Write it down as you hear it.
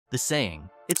The saying,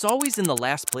 "It's always in the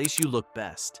last place you look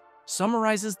best,"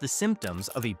 summarizes the symptoms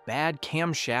of a bad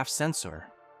camshaft sensor.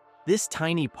 This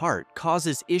tiny part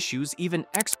causes issues even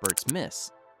experts miss,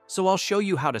 so I'll show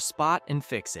you how to spot and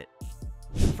fix it.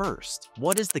 First,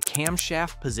 what is the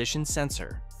camshaft position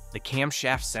sensor? The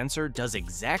camshaft sensor does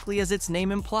exactly as its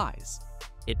name implies.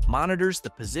 It monitors the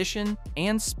position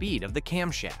and speed of the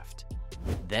camshaft.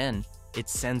 Then, it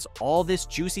sends all this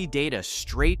juicy data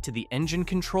straight to the engine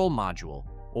control module,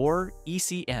 or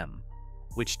ECM,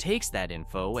 which takes that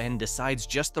info and decides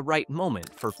just the right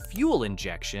moment for fuel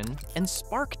injection and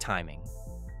spark timing.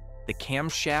 The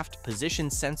camshaft position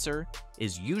sensor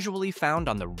is usually found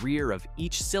on the rear of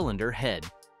each cylinder head.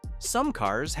 Some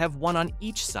cars have one on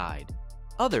each side,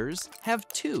 others have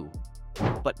two.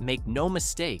 But make no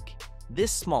mistake,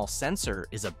 this small sensor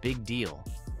is a big deal.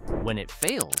 When it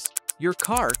fails, your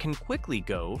car can quickly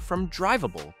go from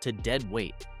drivable to dead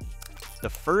weight. The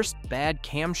first bad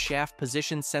camshaft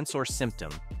position sensor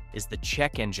symptom is the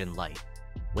check engine light.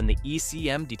 When the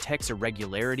ECM detects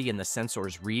irregularity in the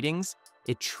sensor's readings,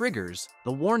 it triggers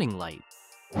the warning light.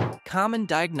 Common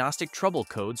diagnostic trouble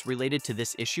codes related to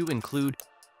this issue include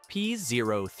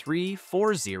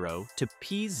P0340 to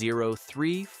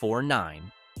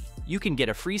P0349. You can get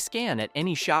a free scan at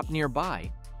any shop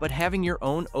nearby, but having your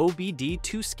own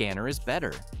OBD2 scanner is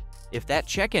better. If that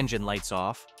check engine light's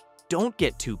off, don't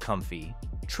get too comfy.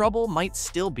 Trouble might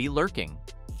still be lurking.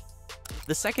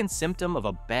 The second symptom of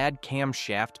a bad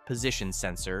camshaft position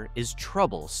sensor is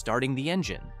trouble starting the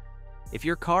engine. If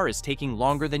your car is taking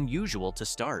longer than usual to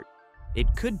start,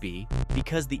 it could be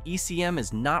because the ECM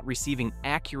is not receiving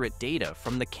accurate data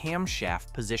from the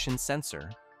camshaft position sensor.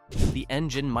 The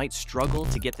engine might struggle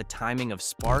to get the timing of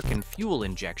spark and fuel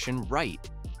injection right,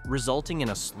 resulting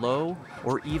in a slow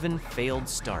or even failed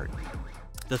start.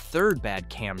 The third bad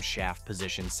camshaft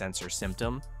position sensor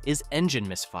symptom is engine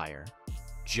misfire.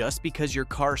 Just because your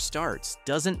car starts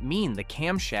doesn't mean the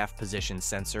camshaft position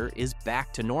sensor is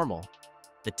back to normal.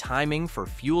 The timing for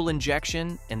fuel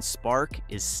injection and spark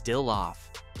is still off,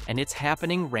 and it's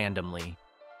happening randomly.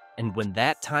 And when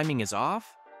that timing is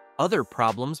off, other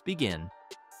problems begin.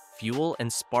 Fuel and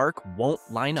spark won't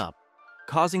line up,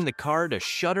 causing the car to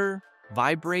shudder,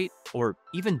 vibrate, or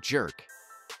even jerk.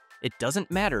 It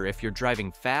doesn't matter if you're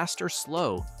driving fast or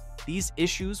slow, these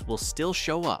issues will still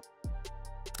show up.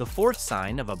 The fourth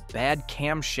sign of a bad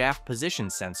camshaft position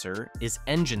sensor is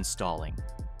engine stalling.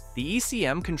 The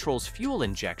ECM controls fuel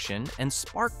injection and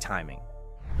spark timing.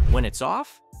 When it's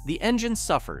off, the engine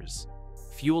suffers.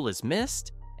 Fuel is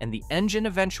missed, and the engine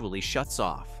eventually shuts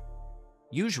off.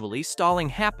 Usually, stalling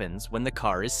happens when the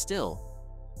car is still.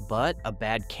 But a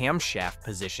bad camshaft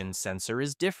position sensor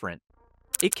is different.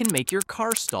 It can make your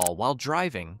car stall while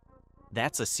driving.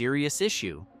 That's a serious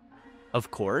issue. Of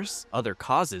course, other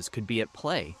causes could be at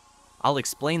play. I'll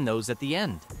explain those at the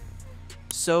end.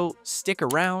 So stick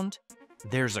around.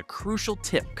 There's a crucial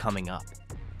tip coming up.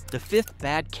 The fifth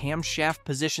bad camshaft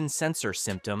position sensor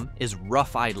symptom is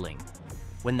rough idling.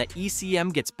 When the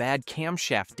ECM gets bad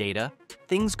camshaft data,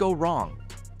 things go wrong.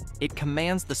 It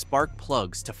commands the spark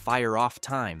plugs to fire off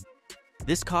time.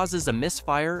 This causes a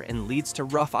misfire and leads to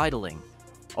rough idling.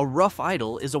 A rough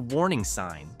idle is a warning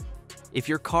sign. If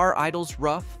your car idles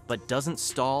rough but doesn't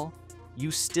stall, you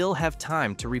still have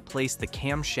time to replace the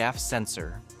camshaft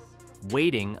sensor.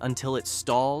 Waiting until it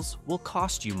stalls will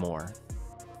cost you more.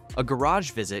 A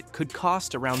garage visit could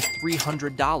cost around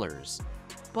 $300,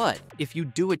 but if you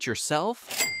do it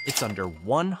yourself, it's under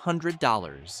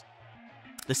 $100.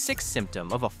 The sixth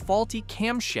symptom of a faulty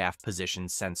camshaft position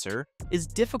sensor is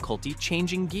difficulty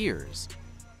changing gears.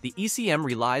 The ECM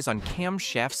relies on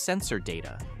camshaft sensor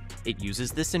data. It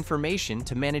uses this information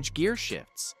to manage gear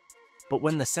shifts. But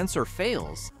when the sensor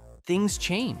fails, things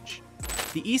change.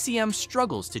 The ECM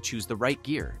struggles to choose the right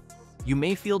gear. You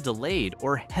may feel delayed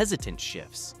or hesitant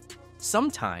shifts.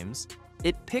 Sometimes,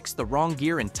 it picks the wrong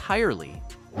gear entirely.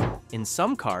 In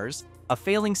some cars, a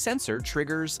failing sensor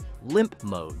triggers limp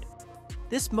mode.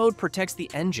 This mode protects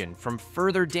the engine from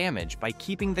further damage by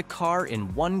keeping the car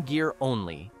in one gear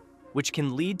only, which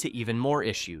can lead to even more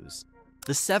issues.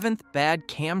 The seventh bad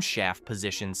camshaft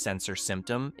position sensor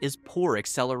symptom is poor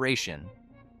acceleration.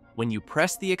 When you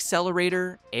press the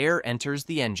accelerator, air enters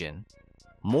the engine.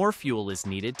 More fuel is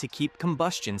needed to keep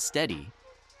combustion steady.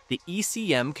 The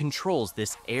ECM controls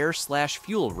this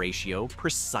air/fuel ratio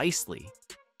precisely.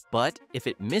 But if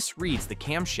it misreads the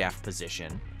camshaft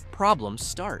position, problems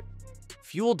start.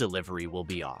 Fuel delivery will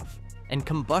be off, and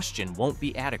combustion won't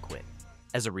be adequate.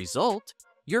 As a result,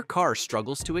 your car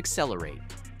struggles to accelerate,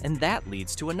 and that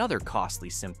leads to another costly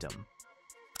symptom.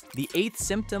 The 8th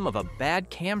symptom of a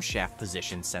bad camshaft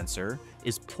position sensor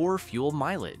is poor fuel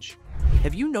mileage.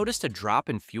 Have you noticed a drop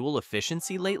in fuel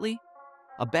efficiency lately?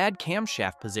 A bad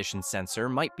camshaft position sensor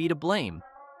might be to blame.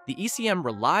 The ECM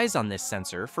relies on this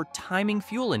sensor for timing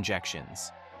fuel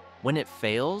injections. When it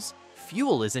fails,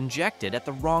 fuel is injected at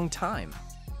the wrong time.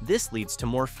 This leads to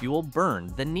more fuel burned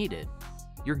than needed.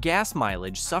 Your gas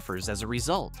mileage suffers as a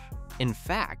result. In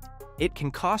fact, it can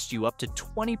cost you up to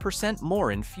 20%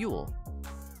 more in fuel.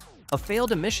 A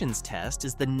failed emissions test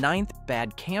is the 9th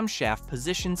bad camshaft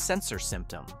position sensor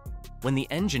symptom. When the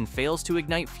engine fails to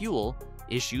ignite fuel,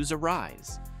 issues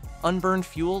arise. Unburned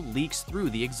fuel leaks through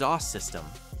the exhaust system.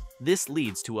 This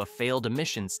leads to a failed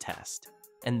emissions test,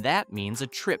 and that means a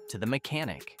trip to the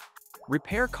mechanic.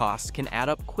 Repair costs can add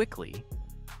up quickly,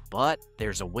 but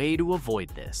there's a way to avoid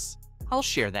this. I'll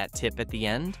share that tip at the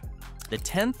end. The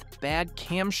 10th bad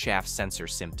camshaft sensor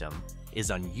symptom is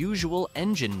unusual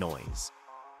engine noise.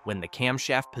 When the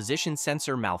camshaft position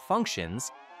sensor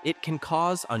malfunctions, it can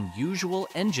cause unusual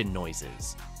engine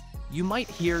noises. You might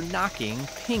hear knocking,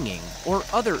 pinging, or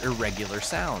other irregular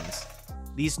sounds.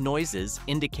 These noises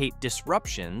indicate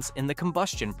disruptions in the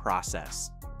combustion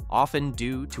process, often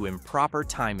due to improper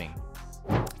timing.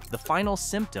 The final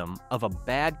symptom of a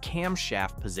bad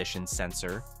camshaft position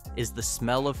sensor is the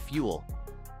smell of fuel.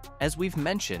 As we've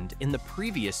mentioned in the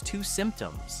previous 2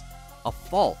 symptoms, a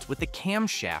fault with the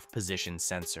camshaft position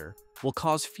sensor will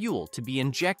cause fuel to be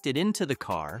injected into the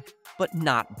car, but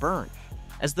not burnt.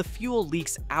 As the fuel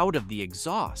leaks out of the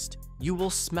exhaust, you will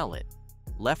smell it.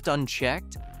 Left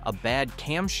unchecked, a bad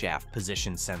camshaft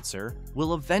position sensor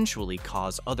will eventually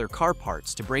cause other car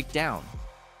parts to break down.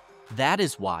 That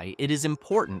is why it is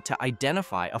important to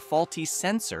identify a faulty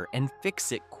sensor and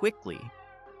fix it quickly.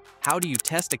 How do you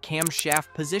test a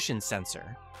camshaft position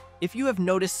sensor? If you have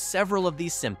noticed several of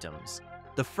these symptoms,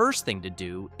 the first thing to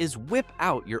do is whip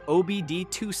out your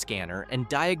OBD2 scanner and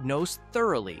diagnose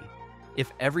thoroughly.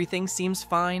 If everything seems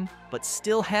fine, but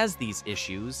still has these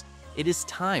issues, it is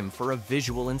time for a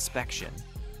visual inspection.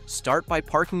 Start by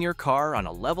parking your car on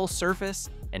a level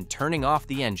surface and turning off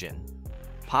the engine.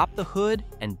 Pop the hood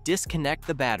and disconnect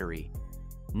the battery.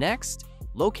 Next,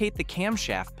 locate the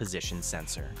camshaft position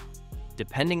sensor.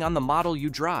 Depending on the model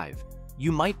you drive,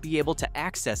 you might be able to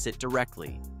access it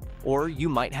directly, or you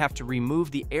might have to remove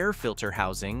the air filter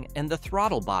housing and the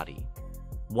throttle body.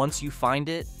 Once you find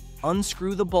it,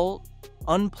 unscrew the bolt,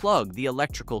 unplug the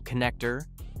electrical connector,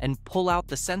 and pull out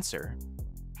the sensor.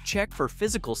 Check for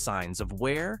physical signs of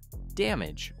wear,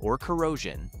 damage, or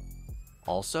corrosion.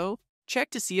 Also, check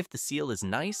to see if the seal is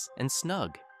nice and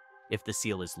snug. If the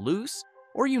seal is loose,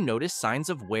 or you notice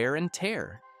signs of wear and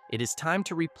tear, it is time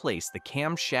to replace the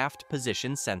camshaft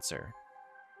position sensor.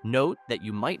 Note that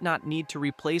you might not need to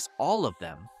replace all of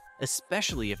them,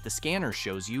 especially if the scanner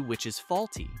shows you which is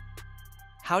faulty.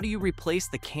 How do you replace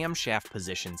the camshaft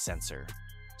position sensor?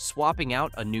 Swapping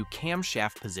out a new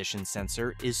camshaft position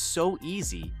sensor is so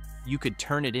easy, you could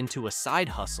turn it into a side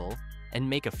hustle and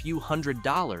make a few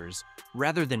 $100s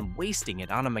rather than wasting it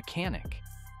on a mechanic.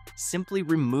 Simply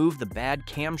remove the bad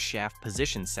camshaft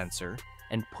position sensor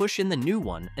and push in the new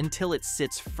one until it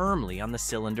sits firmly on the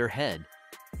cylinder head.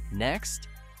 Next,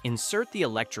 insert the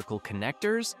electrical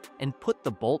connectors and put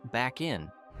the bolt back in.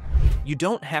 You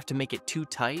don't have to make it too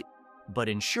tight, but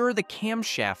ensure the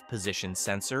camshaft position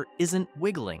sensor isn't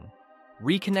wiggling.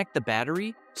 Reconnect the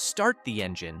battery, start the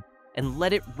engine, and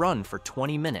let it run for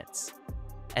 20 minutes.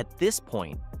 At this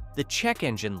point, the check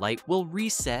engine light will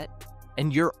reset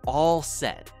and you're all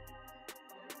set.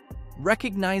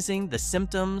 Recognizing the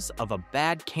symptoms of a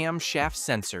bad camshaft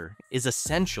sensor is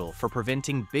essential for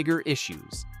preventing bigger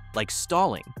issues like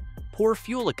stalling, poor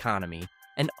fuel economy,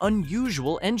 and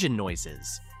unusual engine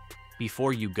noises.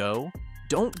 Before you go,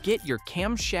 don't get your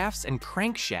camshafts and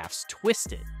crankshafts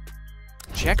twisted.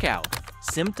 Check out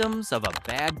symptoms of a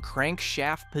bad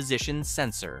crankshaft position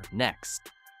sensor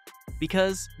next.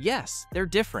 Because yes, they're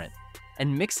different,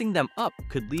 and mixing them up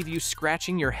could leave you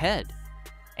scratching your head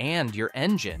and your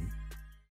engine.